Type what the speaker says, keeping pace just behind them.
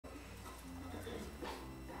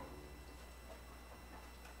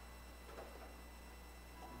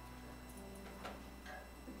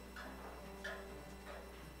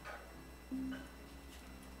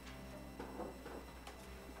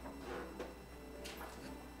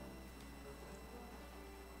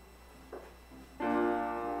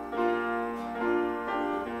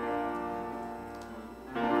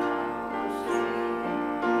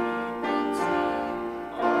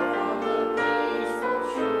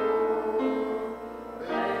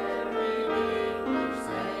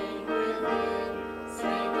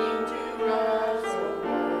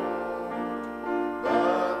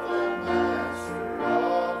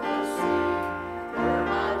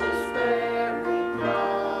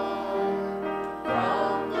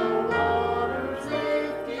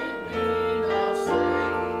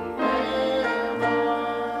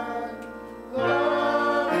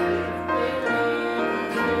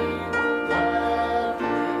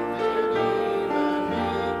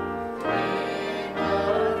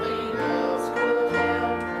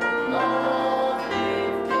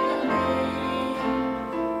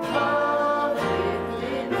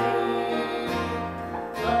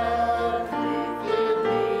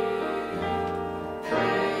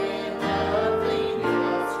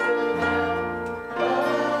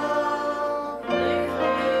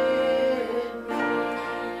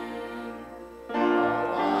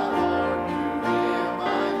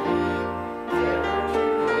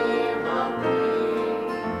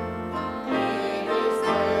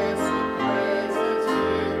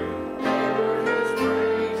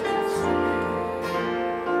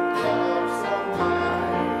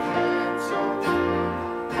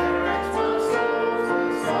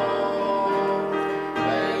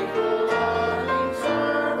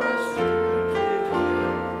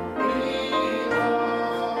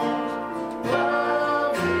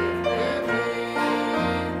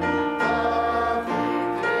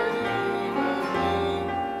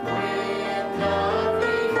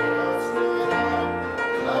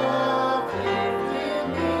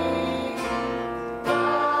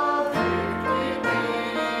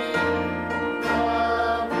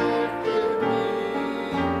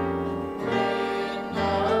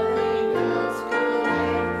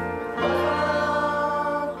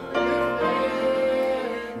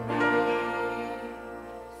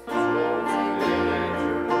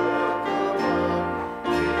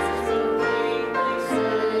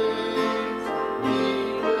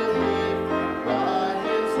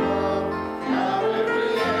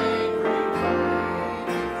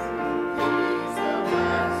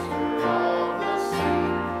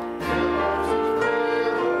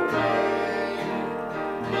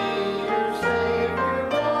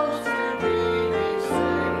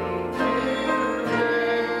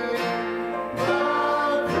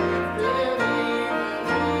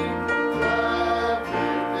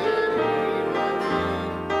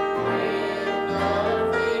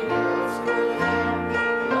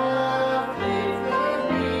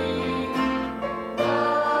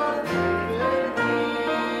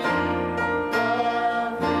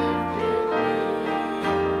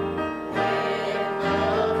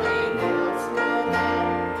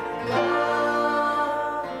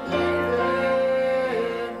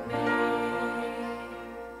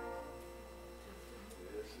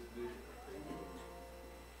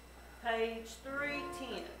page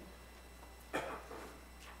 310.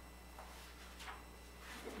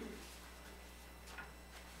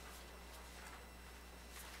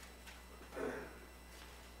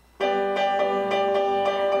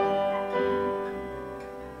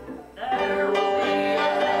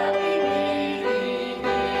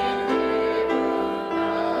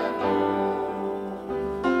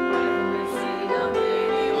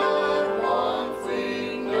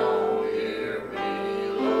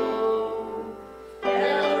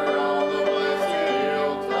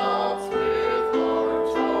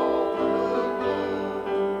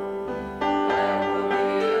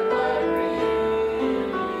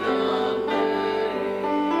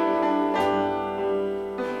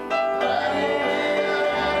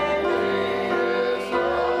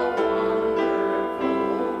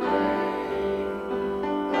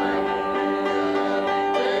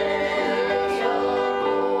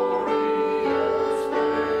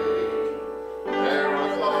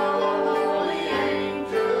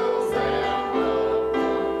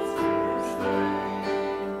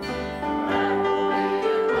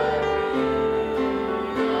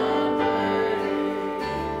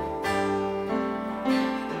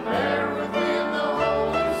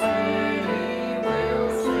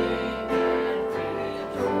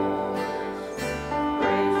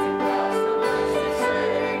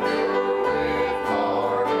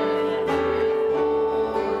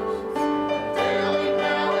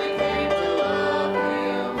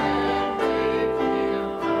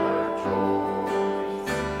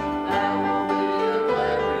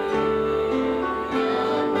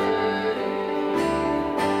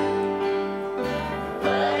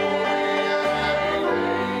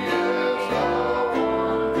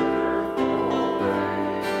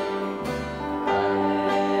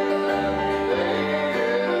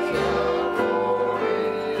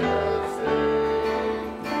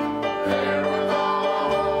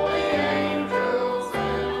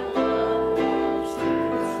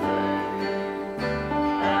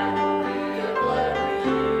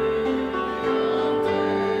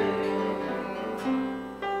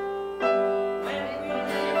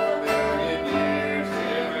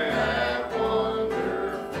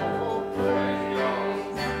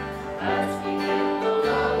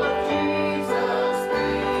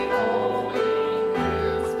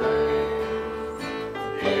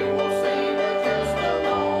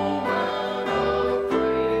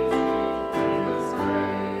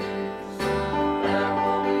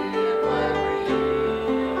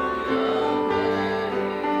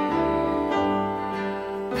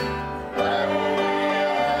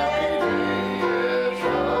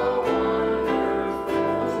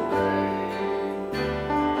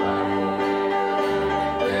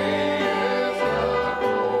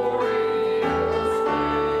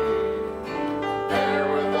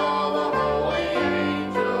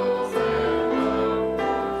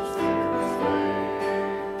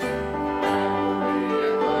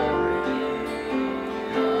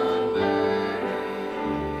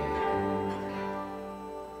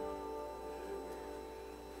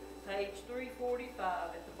 Page 345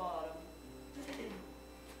 at the bottom.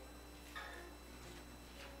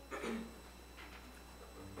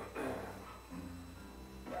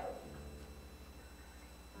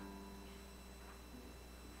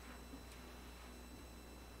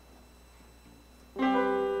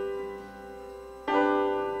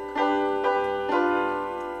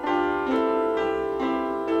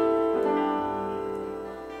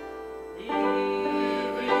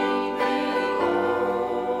 Living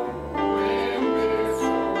below, when this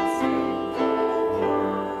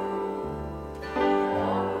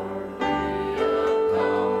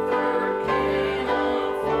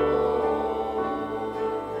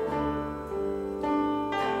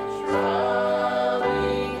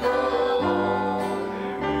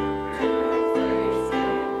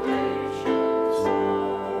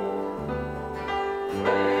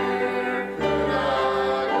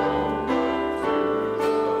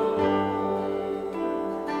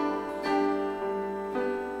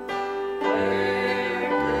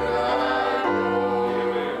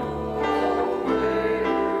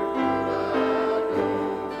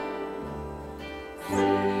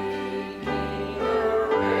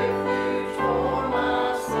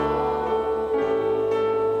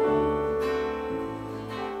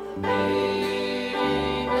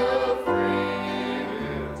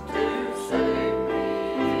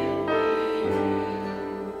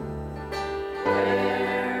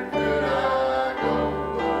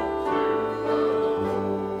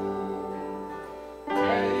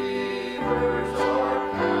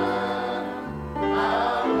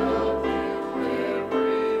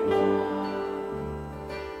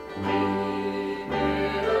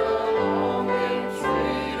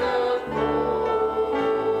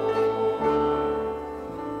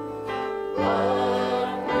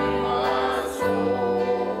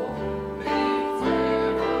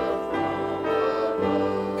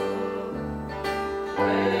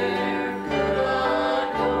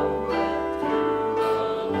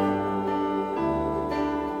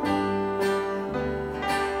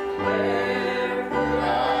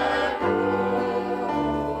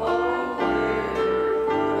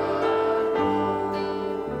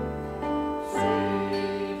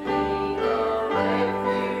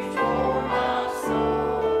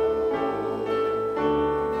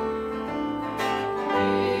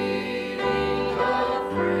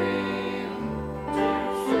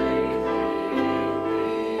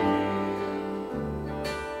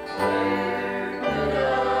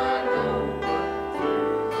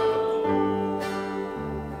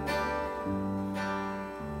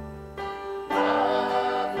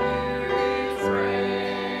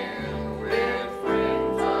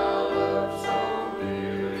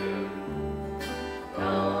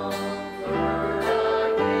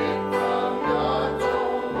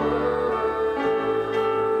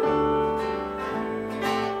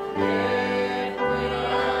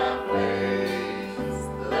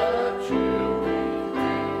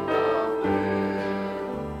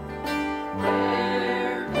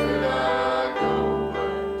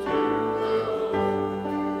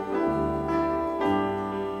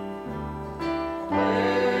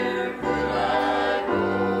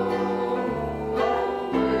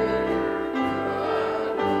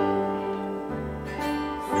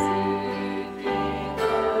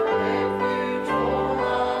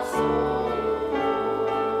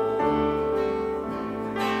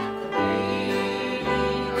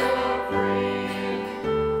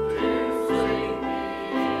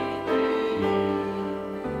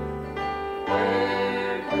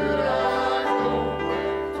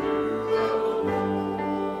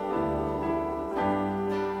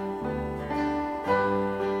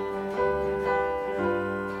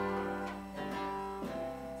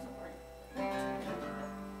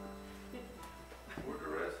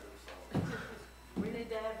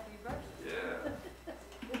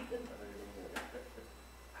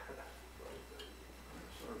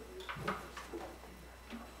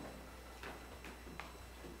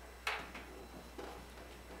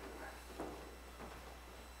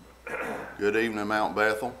Good evening, Mount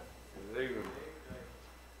Bethel. Good evening.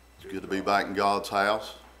 It's good to be back in God's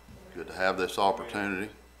house. Good to have this opportunity.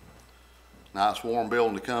 Nice warm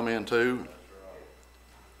building to come into.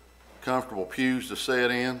 Comfortable pews to sit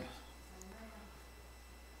in.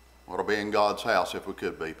 Ought to be in God's house if we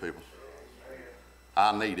could be, people.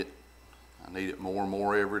 I need it. I need it more and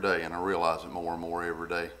more every day, and I realize it more and more every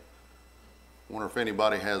day. Wonder if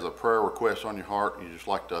anybody has a prayer request on your heart and you just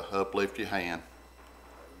like to uplift your hand.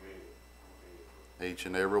 Each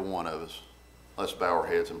and every one of us. Let's bow our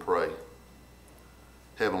heads and pray.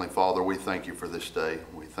 Heavenly Father, we thank you for this day.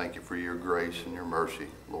 We thank you for your grace and your mercy.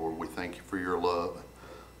 Lord, we thank you for your love.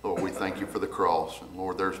 Lord, we thank you for the cross. And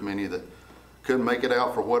Lord, there's many that couldn't make it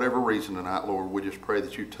out for whatever reason tonight. Lord, we just pray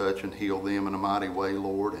that you touch and heal them in a mighty way,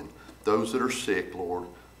 Lord. And those that are sick, Lord,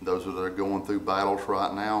 those that are going through battles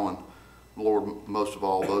right now, and Lord, most of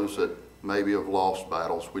all, those that maybe have lost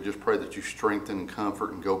battles, we just pray that you strengthen and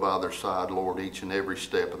comfort and go by their side, Lord, each and every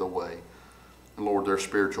step of the way. And Lord, there's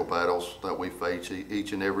spiritual battles that we face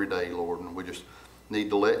each and every day, Lord, and we just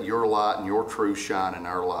need to let your light and your truth shine in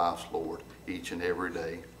our lives, Lord, each and every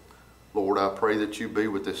day. Lord, I pray that you be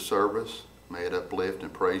with this service. May it uplift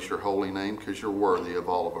and praise your holy name, because you're worthy of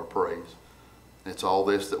all of our praise. It's all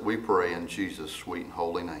this that we pray in Jesus' sweet and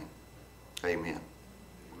holy name. Amen.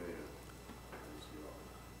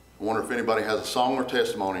 I wonder if anybody has a song or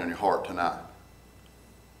testimony on your heart tonight.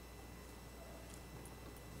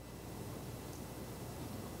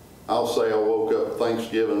 I'll say I woke up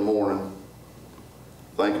Thanksgiving morning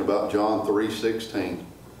thinking about John 3:16.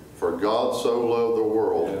 For God so loved the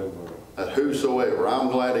world that whosoever,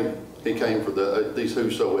 I'm glad he came for these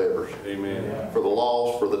whosoevers. Amen. For the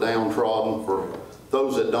lost, for the downtrodden, for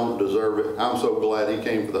those that don't deserve it. I'm so glad he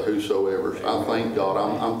came for the whosoevers. Amen. I thank God.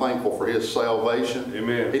 I'm thankful for his salvation.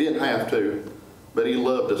 Amen. He didn't have to, but he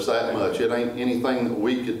loved us that much. It ain't anything that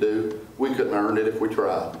we could do. We couldn't earn it if we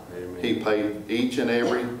tried. Amen. He paid each and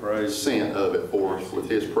every cent of it for us with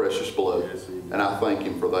his precious blood. Yes, and I thank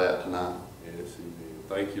him for that tonight. Yes, he did.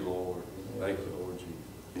 Thank you, Lord. Thank you, Lord Jesus.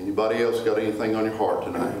 Anybody else got anything on your heart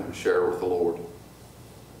tonight to share with the Lord?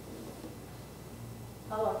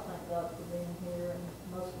 I like to thank God for being here, and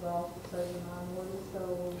most of all for saving my mortal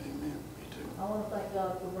soul. Amen. Me too. I want to thank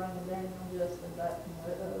God for bringing Daniel and Justin back from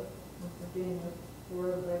Virginia,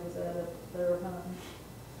 wherever they was at if they were hunting.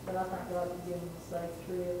 But I thank God for giving them a safe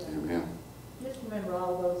trip. Amen. Just remember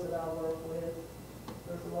all those that I work with.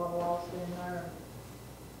 There's a lot of lost in there.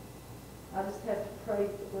 I just have to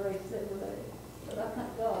pray for grace every day. But I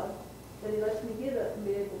thank God that he lets me get up and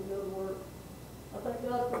be able to go to work. I thank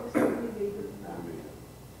God for this opportunity to be here tonight. Amen.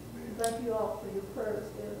 Amen. Thank you all for your prayers,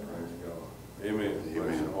 Kevin. Praise God. Amen.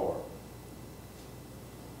 Bless your heart.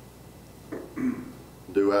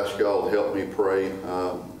 Do ask y'all to help me pray.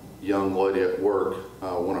 Young lady at work,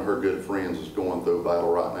 one of her good friends is going through a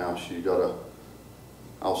battle right now. She's got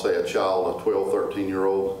I'll say a child, a 12,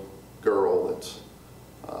 13-year-old girl that's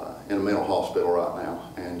in a mental hospital right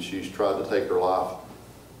now. And she's tried to take her life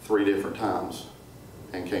 3 different times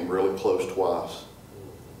and came really close twice.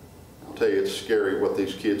 I'll tell you, it's scary what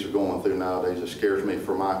these kids are going through nowadays. It scares me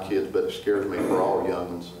for my kids, but it scares me for all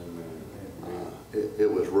young'uns.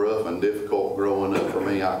 It was rough and difficult growing up for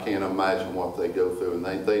me. I can't imagine what they go through, and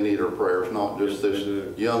they need our prayers, not just this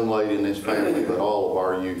young lady and this family, but all of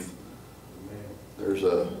our youth. There's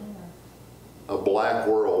a black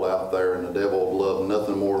world out there, and the devil would love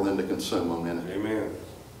nothing more than to consume them in it. Amen.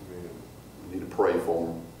 We need to pray for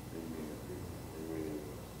them. Amen.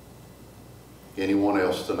 Anyone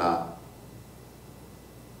else tonight?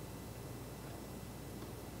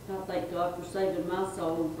 I thank God for saving my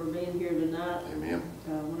soul and for being here tonight. Amen.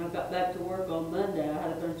 When I got back to work on Monday, I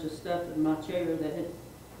had a bunch of stuff in my chair that had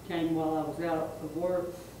came while I was out of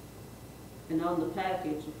work. And on the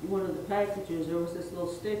package, one of the packages, there was this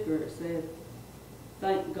little sticker. It said,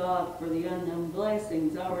 "Thank God for the unknown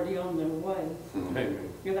blessings already on their way." Amen.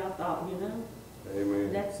 And I thought,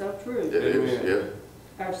 Amen. that's so true. It is,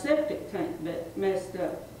 yeah. Our septic tank messed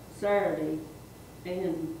up Saturday,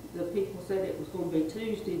 and the people said it was going to be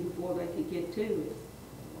Tuesday before they could get to it.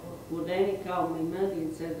 Well, Danny called me Monday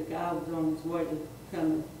and said the guy was on his way to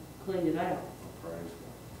come and clean it out.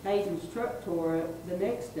 Hayden's truck tore up the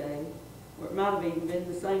next day, or it might have even been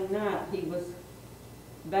the same night. He was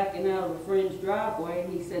backing out of a friend's driveway,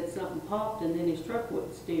 and he said something popped, and then his truck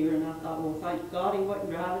wouldn't steer. And I thought, well, thank God he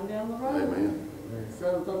wasn't driving down the road. Amen.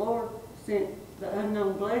 So the Lord sent the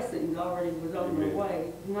unknown blessings already was on their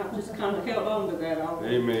way. Not just kind of held on to that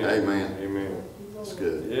already. Amen. Amen. Amen. That's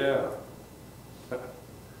good. Yeah.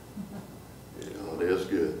 God is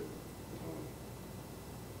good.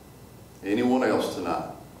 Anyone else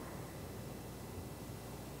tonight?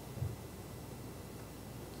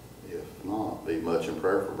 touching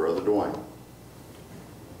prayer for Brother Dwayne.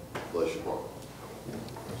 Bless you, Lord.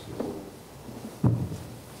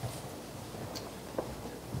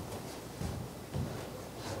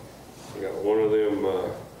 I got one of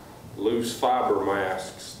them loose fiber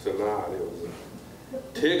masks tonight. It was a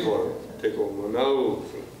tickling my nose.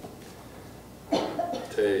 I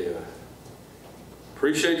tell you,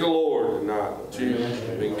 appreciate the Lord tonight.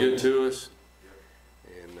 You've been good to us,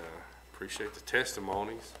 and appreciate the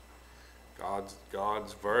testimonies.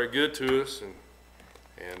 God's very good to us,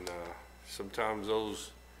 and sometimes those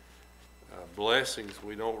blessings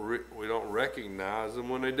we don't recognize them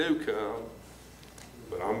when they do come.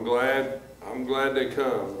 But I'm glad they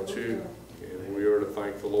come, don't you? And we are to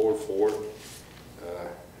thank the Lord for it.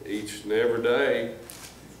 Each and every day,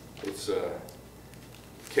 it's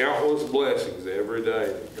countless blessings every day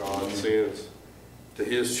that God sends to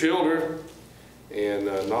His children, and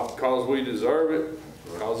not because we deserve it,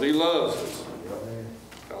 because He loves us.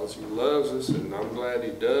 Because He loves us, and I'm glad He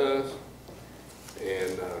does.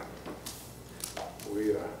 And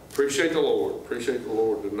we appreciate the Lord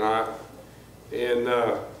tonight. And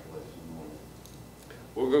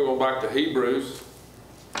we're going to go back to Hebrews.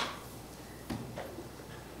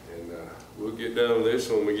 And we'll get done with this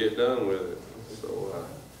when we get done with it. So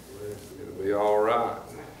it'll be all right.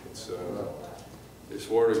 It's, this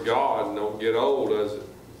Word of God don't get old, does it?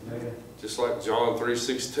 Just like John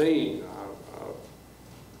 3:16.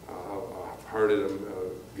 I've heard it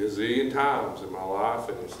a gazillion times in my life,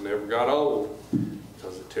 and it's never got old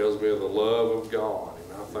because it tells me of the love of God.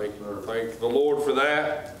 Thank the Lord for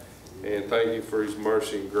that, and thank you for His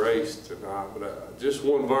mercy and grace tonight. But just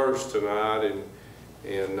one verse tonight,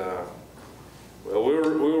 and well,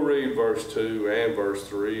 we'll read verse 2 and verse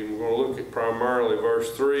 3, and we're going to look at primarily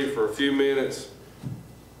verse 3 for a few minutes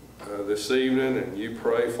this evening, and you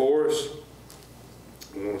pray for us.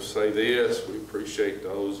 I want to say this: we appreciate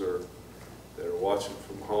those that are watching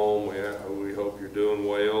from home. We hope you're doing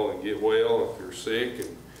well and get well if you're sick,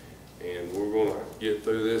 and we're going to get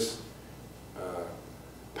through this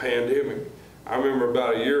pandemic. I remember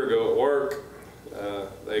about a year ago at work,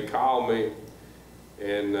 they called me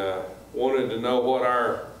and wanted to know what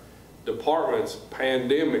our department's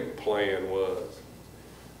pandemic plan was.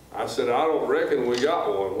 I said, I don't reckon we got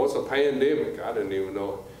one. What's a pandemic? I didn't even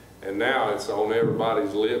know. And now it's on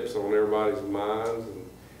everybody's lips, on everybody's minds,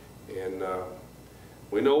 and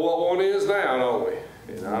we know what one is now, don't we?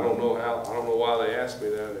 And I don't know why they asked me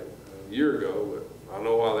that a year ago, but I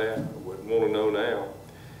know why they would want to know now.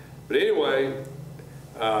 But anyway,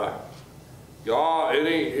 God, it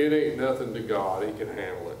ain't nothing to God. He can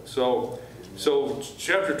handle it. So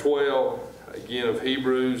chapter 12 again of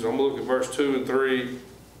Hebrews. I'm going to look at verse 2 and 3,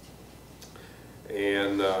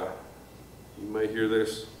 and you may hear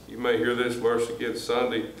this. You may hear this verse again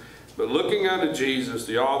Sunday. But looking unto Jesus,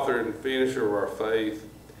 the author and finisher of our faith,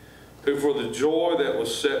 who for the joy that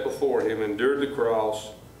was set before Him endured the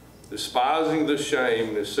cross, despising the shame,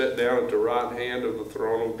 and is set down at the right hand of the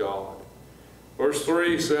throne of God. Verse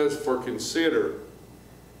 3 says, for consider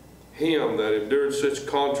Him that endured such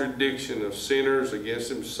contradiction of sinners against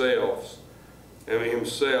himself,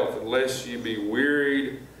 unless ye be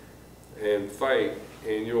wearied and faint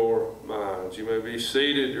in your minds. You may be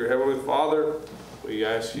seated. Dear Heavenly Father, we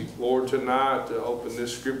ask you, Lord, tonight to open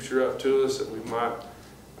this scripture up to us, that we might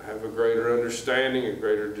have a greater understanding, a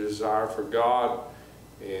greater desire for God,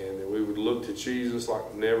 and that we would look to Jesus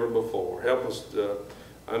like never before. Help us to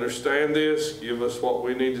understand this. Give us what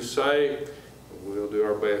we need to say, and we'll do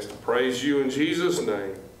our best to praise you in Jesus'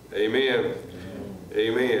 name. Amen.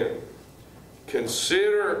 Amen. Amen.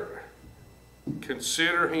 Consider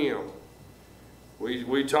Him.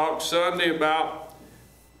 We talked Sunday about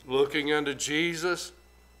looking unto Jesus,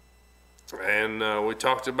 and we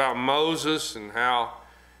talked about Moses and how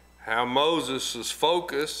Moses'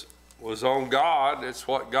 focus was on God. That's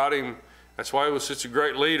what got him. That's why he was such a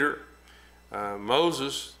great leader.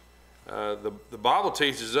 Moses, the Bible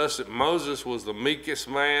teaches us that Moses was the meekest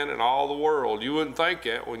man in all the world. You wouldn't think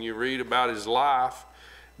that when you read about his life,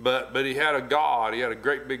 but he had a God. He had a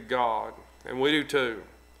great big God, and we do too.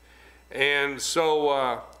 And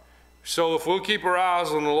so if we'll keep our eyes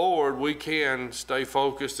on the Lord, we can stay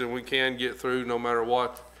focused and we can get through no matter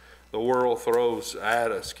what the world throws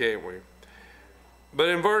at us, can't we? But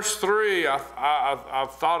in verse 3,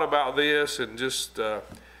 I've thought about this and just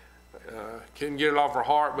couldn't get it off our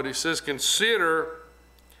heart. But he says, consider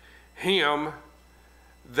Him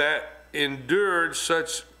that endured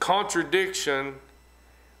such contradiction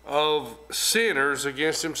of sinners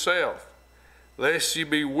against himself, lest ye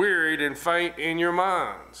be wearied and faint in your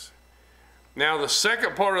minds. Now the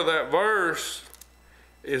second part of that verse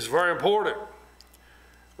is very important.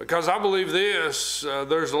 Because I believe this,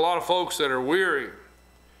 there's a lot of folks that are weary.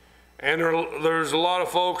 And there's a lot of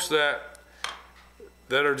folks that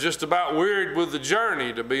are just about wearied with the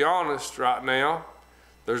journey, to be honest, right now.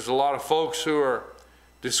 There's a lot of folks who are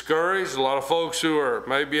discouraged, a lot of folks who are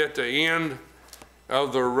maybe at the end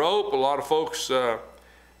of the rope. A lot of folks,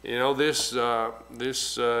 this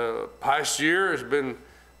past year has been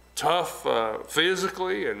tough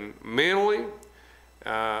physically and mentally,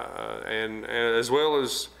 and as well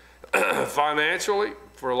as financially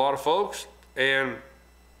for a lot of folks. And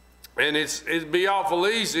it'd be awful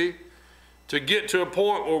easy to get to a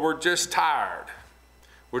point where we're just tired.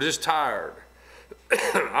 We're just tired.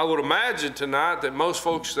 I would imagine tonight that most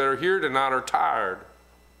folks that are here tonight are tired.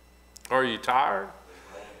 Are you tired?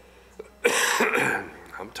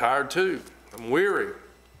 I'm tired too. I'm weary.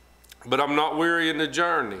 But I'm not weary in the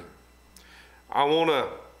journey. I want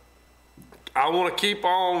to keep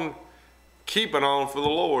on keeping on for the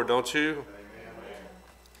Lord, don't you?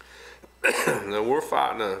 Now, we're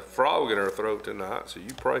fighting a frog in our throat tonight, so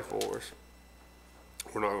you pray for us.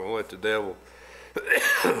 We're not going to let the devil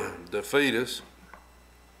defeat us.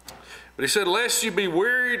 But he said, lest you be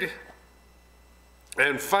wearied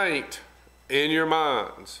and faint in your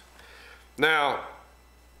minds. Now,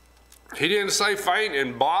 he didn't say faint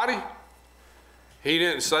in body. He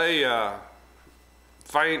didn't say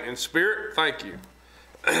faint in spirit. Thank you.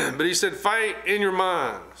 But he said faint in your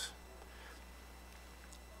minds.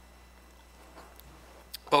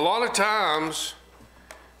 A lot of times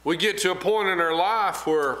we get to a point in our life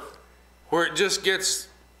where it just gets,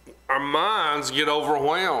 our minds get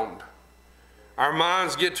overwhelmed. Our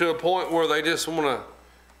minds get to a point where they just want to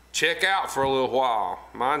check out for a little while.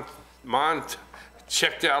 Mine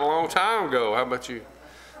checked out a long time ago. How about you?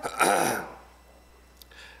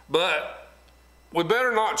 But we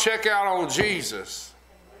better not check out on Jesus.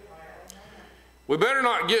 We better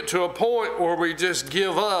not get to a point where we just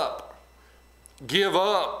give up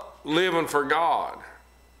living for God.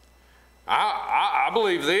 I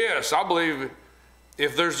believe this. I believe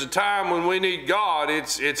if there's a time when we need God,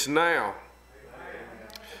 it's now.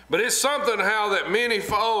 But it's something how that many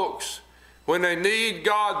folks, when they need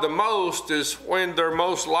God the most, is when they're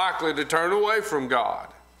most likely to turn away from God.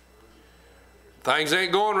 Things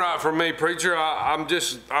ain't going right for me, preacher. I'm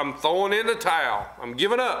throwing in the towel. I'm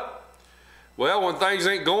giving up. Well, when things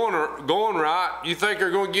ain't going right, you think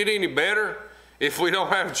they're going to get any better if we don't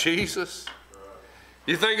have Jesus?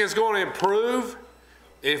 You think it's going to improve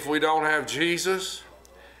if we don't have Jesus?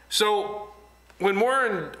 So when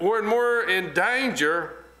we're in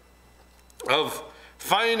danger of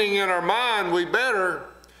fainting in our mind, we better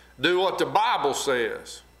do what the Bible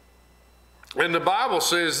says. And the Bible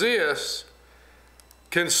says this: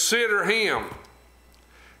 consider Him.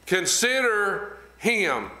 Consider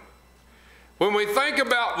Him. When we think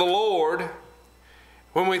about the Lord,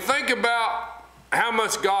 when we think about how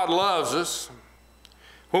much God loves us,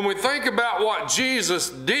 when we think about what Jesus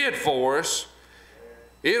did for us,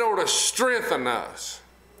 it ought to strengthen us.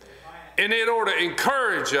 And it ought to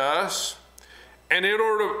encourage us. And it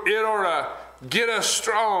ought to get us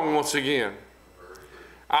strong once again.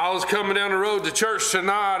 I was coming down the road to church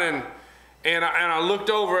tonight, and I looked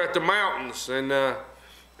over at the mountains, and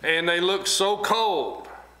they looked so cold.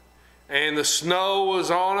 And the snow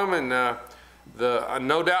was on them, and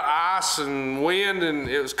no doubt ice and wind, and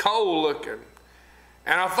it was cold looking.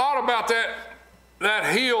 And I thought about that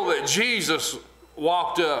hill that Jesus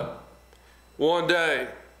walked up one day.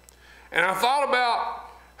 And I thought about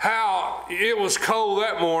how it was cold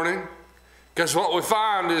that morning, because what we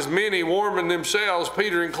find is many warming themselves,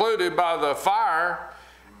 Peter included, by the fire,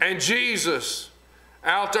 and Jesus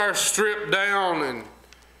out there stripped down and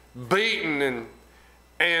beaten,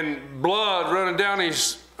 and blood running down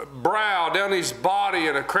his brow, down his body,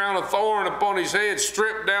 and a crown of thorn upon his head,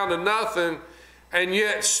 stripped down to nothing, and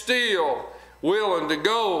yet still willing to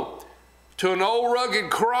go to an old rugged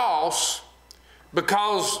cross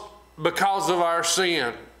because of our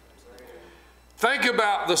sin. Think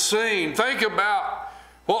about the scene. Think about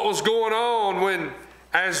what was going on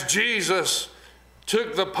as Jesus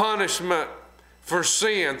took the punishment for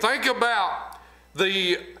sin. Think about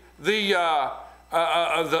the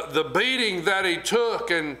beating that he took,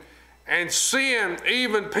 and sin,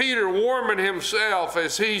 even Peter warming himself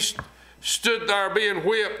as he stood there being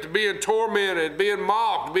whipped, being tormented, being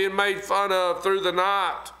mocked, being made fun of through the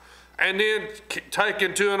night, and then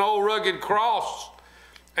taken to an old rugged cross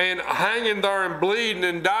and hanging there and bleeding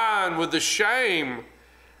and dying with the shame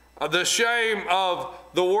of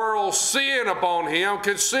the world's sin upon him.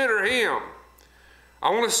 Consider him. I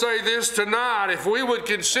want to say this tonight: if we would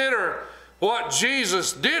consider what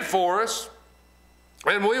Jesus did for us,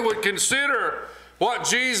 and we would consider what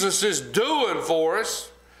Jesus is doing for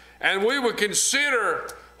us, and we would consider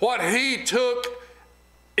what He took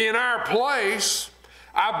in our place,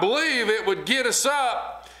 I believe it would get us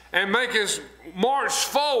up and make us march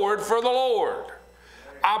forward for the Lord.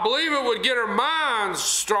 I believe it would get our minds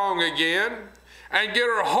strong again, and get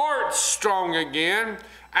our hearts strong again,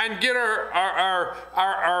 and get our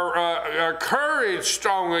courage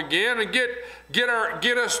strong again, and get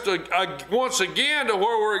us to, once again to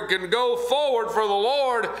where we can go forward for the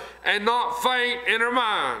Lord and not faint in our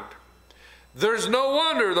mind. There's no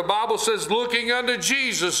wonder the Bible says, looking unto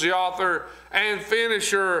Jesus, the author and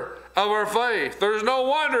finisher of our faith. There's no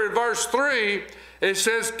wonder in verse 3 it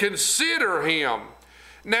says, consider Him.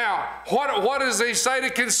 Now, what does He say to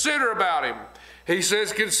consider about Him? He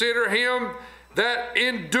says, consider Him that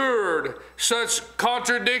endured such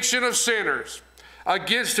contradiction of sinners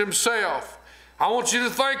against Himself. I want you to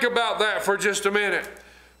think about that for just a minute.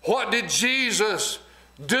 What did Jesus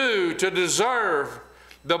do to deserve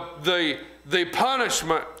the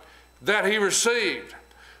punishment that He received?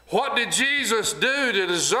 What did Jesus do to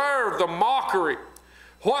deserve the mockery?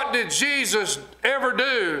 What did Jesus ever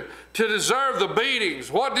do to deserve the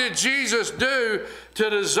beatings? What did Jesus do to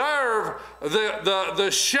deserve the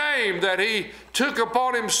shame that He took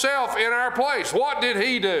upon Himself in our place? What did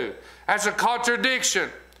He do? That's a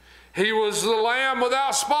contradiction. He was the Lamb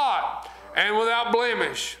without spot and without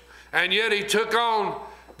blemish, and yet He took on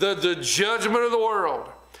the judgment of the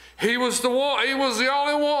world. He was the one. He was the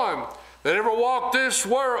only one that ever walked this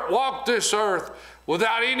earth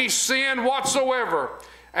without any sin whatsoever,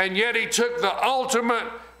 and yet He took the ultimate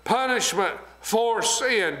punishment for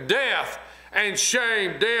sin, death and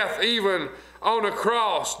shame, death even on a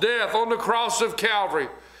cross, death on the cross of Calvary.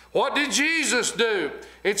 What did Jesus do?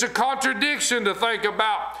 It's a contradiction to think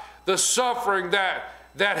about the suffering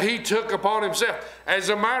that He took upon Himself. As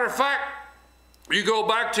a matter of fact, you go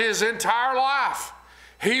back to His entire life.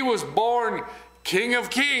 He was born King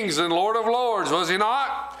of Kings and Lord of Lords, was He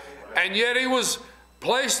not? And yet He was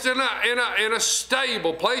placed in a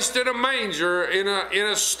stable, placed in a manger, in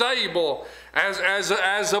a stable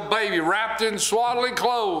as a baby, wrapped in swaddling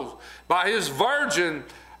clothes by His virgin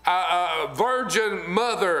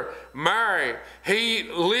mother Mary. He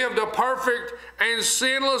lived a perfect and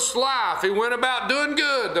sinless life. He went about doing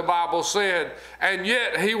good, the Bible said, and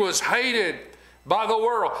yet He was hated by the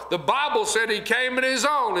world. The Bible said He came in His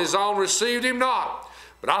own received Him not.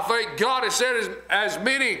 But I thank God it said as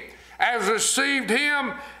many as received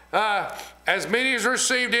Him, yet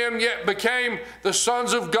became the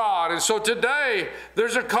sons of God. And so today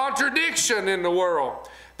there's a contradiction in the world.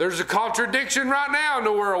 There's a contradiction right now in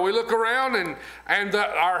the world. We look around and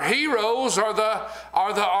our heroes are the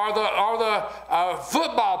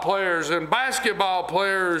football players and basketball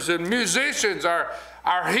players and musicians.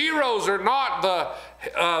 Our heroes are not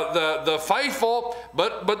the faithful,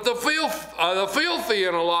 but the filthy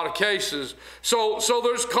in a lot of cases. So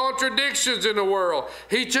there's contradictions in the world.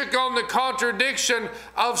 He took on the contradiction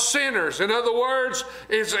of sinners. In other words,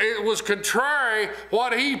 it was contrary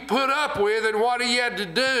what He put up with and what He had to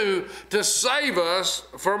do to save us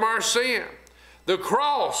from our sin. The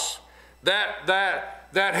cross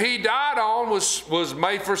that He died on was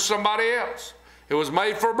made for somebody else. It was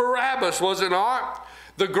made for Barabbas, was it not?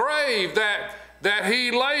 The grave that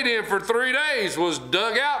He laid in for 3 days was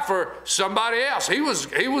dug out for somebody else. He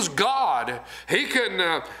was God. They couldn't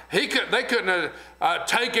have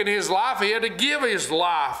taken His life. He had to give His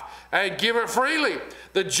life and give it freely.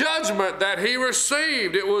 The judgment that He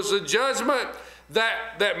received, it was a judgment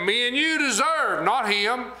that me and you deserve, not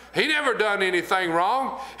Him. He never done anything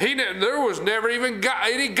wrong. There was never even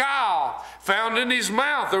any guile found in His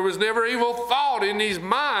mouth. There was never evil thought in His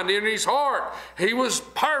mind, in His heart. He was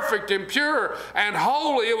perfect and pure and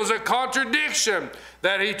holy. It was a contradiction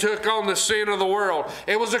that He took on the sin of the world.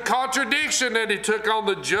 It was a contradiction that He took on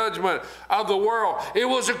the judgment of the world. It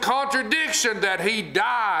was a contradiction that He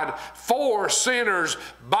died for sinners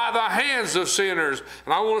by the hands of sinners.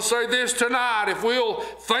 And I want to say this tonight, if we'll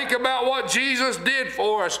think about what Jesus did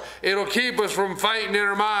for us, it'll keep us from fainting in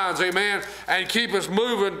our minds, amen, and keep us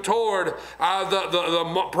moving toward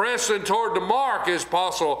pressing toward the mark, as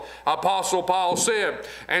Apostle Paul said.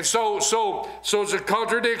 And so it's a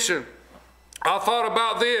contradiction. I thought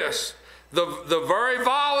about this. The very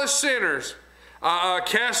vilest sinners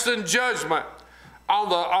casting judgment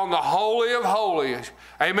on the Holy of Holies.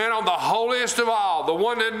 Amen. On the holiest of all, the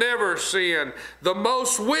one that never sinned, the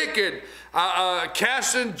most wicked,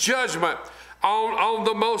 casting judgment on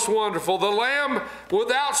the most wonderful, the Lamb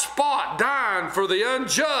without spot dying for the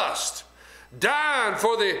unjust, dying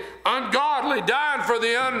for the ungodly, dying for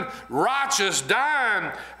the unrighteous,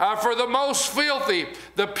 dying for the most filthy,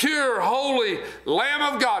 the pure, holy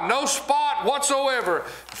Lamb of God. No spot whatsoever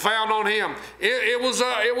found on him. It was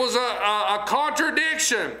a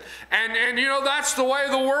contradiction. And you know, that's the way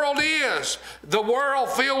the world is. The world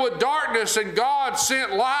filled with darkness, and God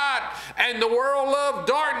sent light, and the world loved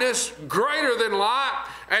darkness greater than light,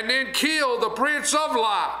 and then killed the Prince of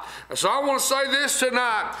Light. So I want to say this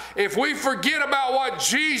tonight. If we forget about what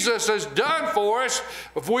Jesus has done for us,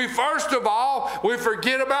 if we first of all, we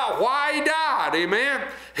forget about why he died. Amen.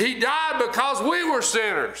 He died because we were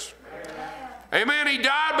sinners. Amen. He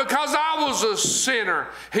died because I was a sinner.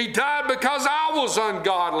 He died because I was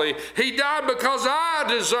ungodly. He died because I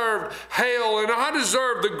deserved hell and I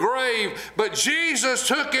deserved the grave. But Jesus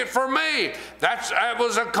took it for me. That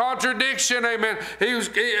was a contradiction. Amen.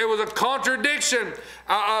 It was a contradiction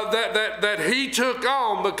that he took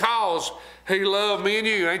on because he loved me and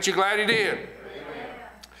you. Ain't you glad he did? Amen.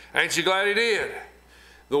 Ain't you glad he did?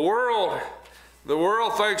 The world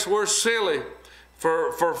thinks we're silly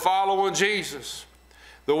for following Jesus.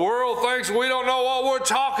 The world thinks we don't know what we're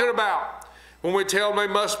talking about when we tell them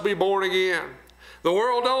they must be born again. The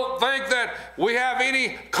world don't think that we have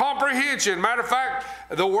any comprehension. Matter of fact,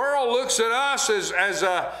 the world looks at us as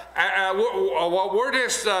we're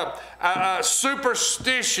just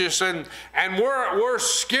superstitious and we're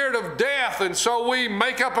scared of death, and so we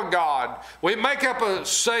make up a God. We make up a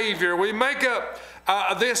Savior. We make up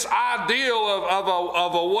this ideal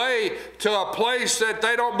of a way to a place that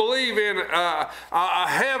they don't believe in, a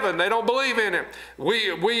heaven. They don't believe in it.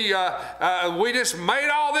 We just made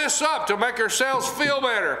all this up to make ourselves feel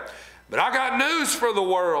better. But I got news for the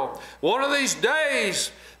world. One of these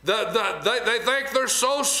days, they think they're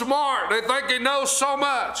so smart. They think they know so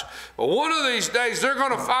much. But one of these days, they're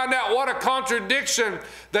going to find out what a contradiction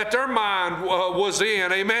that their mind was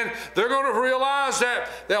in. Amen. They're going to realize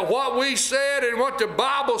that what we said and what the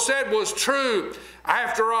Bible said was true.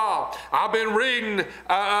 After all, I've been reading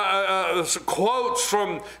some quotes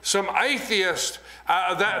from some atheists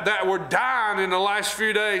that were dying in the last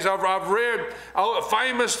few days. I've read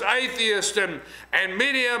famous atheists and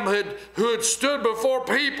many of them who had stood before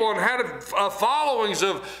people and had followings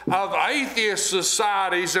of atheist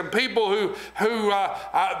societies and people who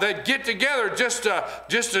that get together just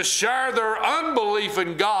to share their unbelief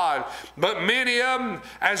in God. But many of them,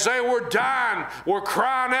 as they were dying, were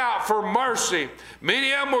crying out for mercy.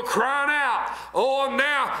 Many of them were crying out. Oh,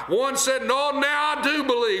 now, one said, no, now I do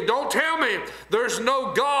believe. Don't tell me there's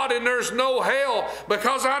no God and there's no hell,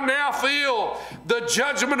 because I now feel the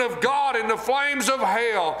judgment of God in the flames of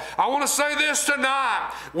hell. I want to say this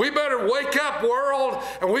tonight. We better wake up, world,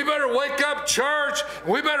 and we better wake up, church.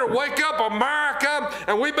 We better wake up, America,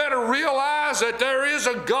 and we better realize that there is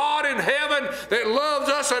a God in heaven that loves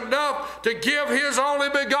us enough to give His only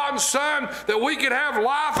begotten Son that we could have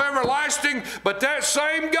life everlasting. But that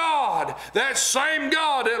same God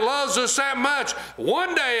that loves us that much,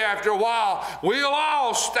 one day after a while, we'll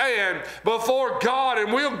all stand before God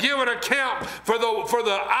and we'll give an account for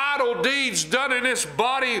the idle deeds done in this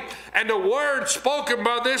body and the words spoken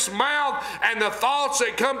by this mouth and the thoughts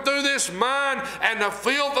that come through this mind and the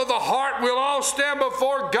filth of the heart. We'll all stand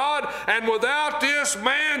before God, and without this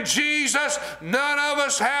man Jesus, none of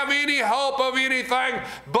us have any hope of anything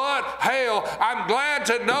but hell. I'm glad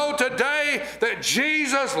to know today that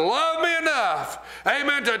Jesus loved me enough,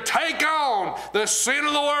 amen, to take on the sin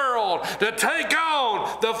of the world, to take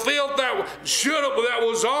on the filth that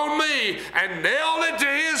was on me and nailed it to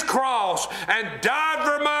His cross and died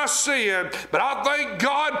for my sin. But I thank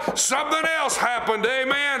God something else happened,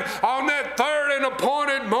 amen. On that third and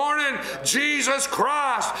appointed morning, Jesus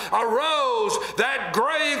Christ arose. That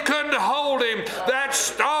grave couldn't hold Him. That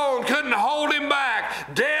stone couldn't hold Him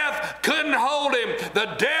back. Death couldn't hold Him.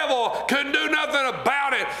 The devil couldn't do nothing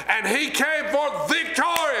about it. And He came forth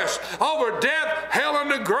victorious over death, hell,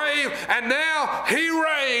 and the grave. And now He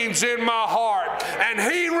reigns in my heart. And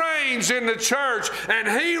He reigns in the church. And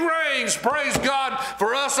He reigns, praise God,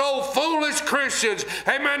 for us old foolish Christians.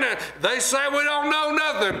 Amen. They say we don't know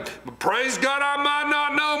nothing. But praise God, I might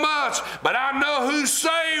not know much, but I know who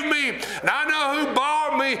saved me. And I know who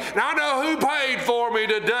bought me. And I know who paid for me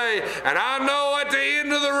today. And I know at the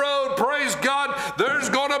end of the road, praise God, there's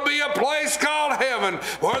going to be a place called heaven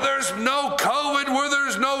where there's no COVID, where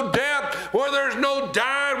there's no death, where there's no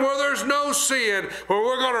dying, where there's no sin, where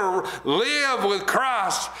we're going to live with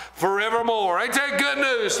Christ forevermore. Ain't that good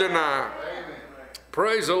news tonight? Amen.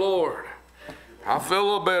 Praise the Lord. I feel a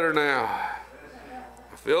little better now.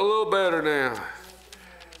 I feel a little better now.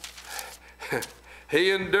 He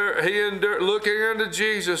endured, looking unto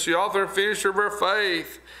Jesus, the author and finisher of our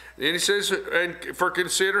faith. And he says, and for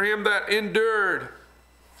consider him that endured.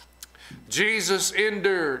 Jesus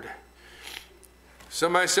endured.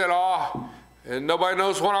 Somebody said, oh, and nobody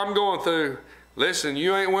knows what I'm going through. Listen,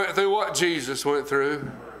 you ain't went through what Jesus went through.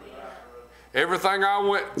 Everything I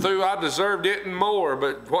went through, I deserved it and more.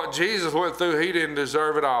 But what Jesus went through, he didn't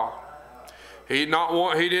deserve it all. He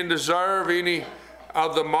didn't deserve any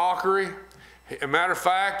of the mockery. As a matter of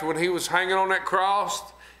fact, when he was hanging on that cross,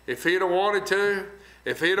 if he'd have wanted to,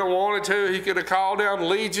 he could have called down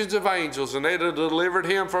legions of angels and they'd have delivered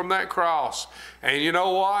him from that cross. And you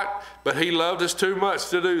know what? But he loved us too much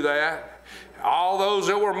to do that. All those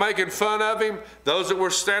that were making fun of him, those that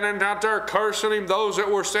were standing out there cursing him, those that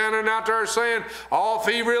were standing out there saying, oh, if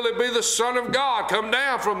he really be the Son of God, come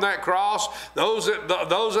down from that cross. Those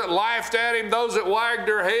that laughed at him, those that wagged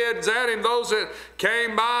their heads at him, those that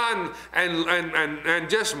came by and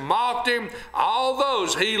just mocked him, all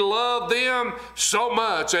those, he loved them so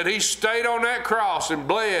much that he stayed on that cross and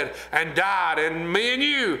bled and died. And me and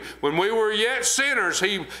you, when we were yet sinners,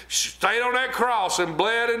 he stayed on that cross and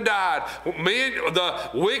bled and died. The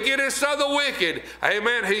wickedest of the wicked,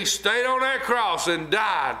 amen, he stayed on that cross and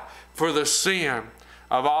died for the sin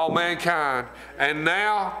of all mankind. And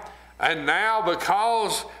now,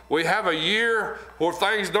 because we have a year where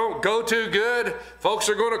things don't go too good, folks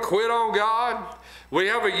are going to quit on God. We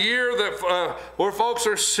have a year that where folks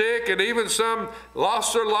are sick and even some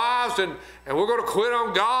lost their lives, and we're going to quit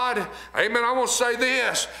on God. Amen. I want to say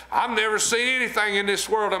this. I've never seen anything in this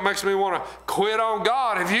world that makes me want to quit on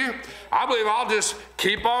God. Have you? I believe I'll just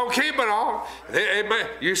keep on keeping on. Amen.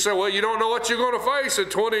 You say, well, you don't know what you're going to face in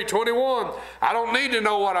 2021. I don't need to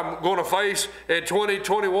know what I'm going to face in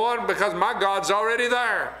 2021 because my God's already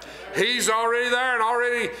there. He's already there,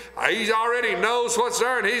 and he already knows what's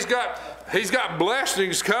there, and he's got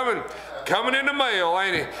blessings coming in the mail,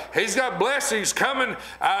 ain't he? He's got blessings coming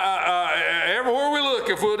everywhere we look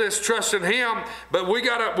if we'll just trust in him. But we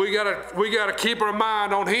gotta keep our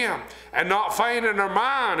mind on him and not faint in our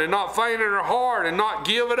mind and not faint in our heart and not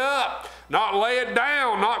give it up, not lay it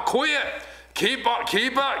down, not quit. Keep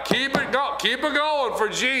it going for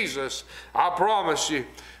Jesus. I promise you.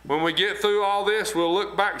 When we get through all this, we'll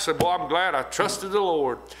look back and say, boy, I'm glad I trusted the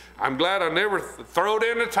Lord. I'm glad I never throwed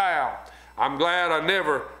in the towel. I'm glad I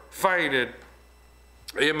never fainted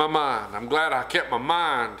in my mind. I'm glad I kept my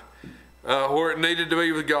mind where it needed to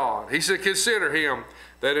be with God. He said, consider him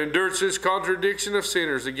that endured this contradiction of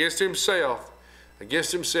sinners against himself.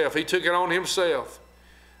 Against himself. He took it on himself.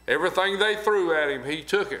 Everything they threw at him, he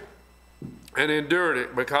took it and endured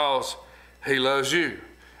it because he loves you.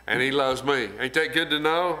 And he loves me. Ain't that good to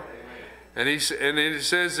know? And then he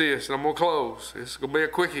says this, and I'm going to close. It's going to be a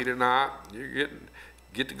quickie tonight. You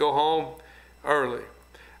get to go home early.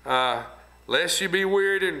 Lest you be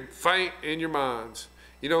wearied and faint in your minds.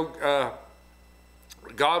 You know,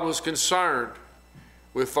 God was concerned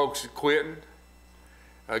with folks quitting.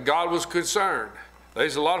 God was concerned.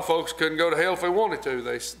 There's a lot of folks couldn't go to hell if they wanted to,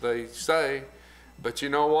 they say. But you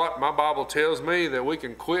know what? My Bible tells me that we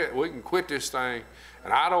can quit. We can quit this thing.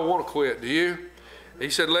 And I don't want to quit, do you? He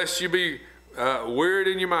said, lest you be wearied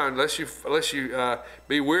in your mind, lest you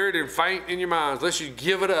be wearied and faint in your minds, lest you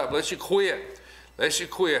give it up, lest you quit. Lest you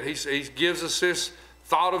quit. He gives us this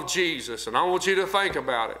thought of Jesus, and I want you to think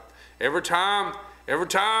about it. Every time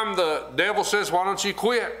the devil says, why don't you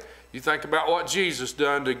quit? You think about what Jesus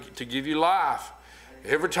done to give you life.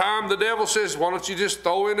 Every time the devil says, why don't you just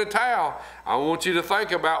throw in the towel? I want you to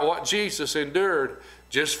think about what Jesus endured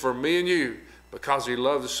just for me and you. Because he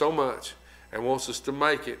loves us so much and wants us to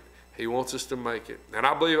make it. He wants us to make it. And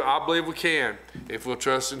I believe we can if we'll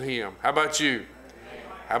trust in him. How about you?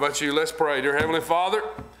 How about you? Let's pray. Dear Heavenly Father,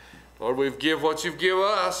 Lord, we've give what you've given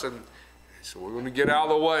us, and so we're going to get out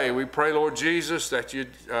of the way. We pray, Lord Jesus, that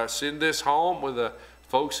you'd send this home with the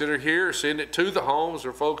folks that are here. Send it to the homes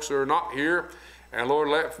or folks that are not here. And Lord,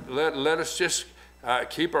 let us just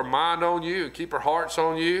keep our mind on you, keep our hearts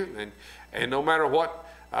on you, and no matter what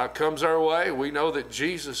comes our way, we know that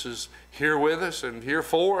Jesus is here with us and here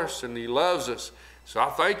for us, and he loves us. So I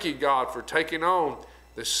thank you, God, for taking on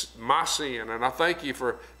my sin, and I thank you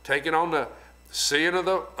for taking on the sin of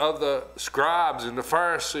the scribes and the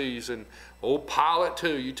Pharisees and old Pilate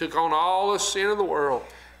too. You took on all the sin of the world,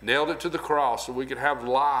 nailed it to the cross so we could have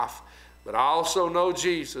life. But I also know,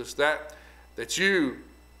 Jesus, that you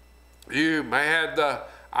may have the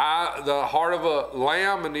heart of a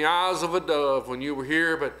lamb and the eyes of a dove when you were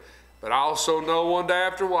here, but I also know one day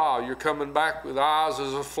after a while you're coming back with eyes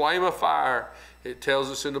as a flame of fire. It tells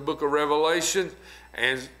us in the book of Revelation,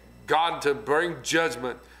 and God to bring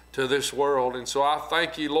judgment to this world. And so I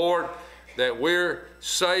thank you, Lord, that we're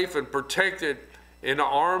safe and protected in the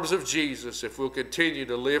arms of Jesus if we'll continue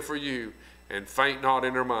to live for you and faint not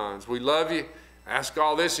in our minds. We love you, ask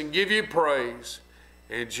all this, and give you praise.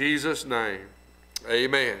 In Jesus' name,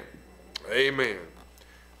 amen. Amen.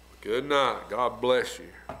 Good night. God bless you.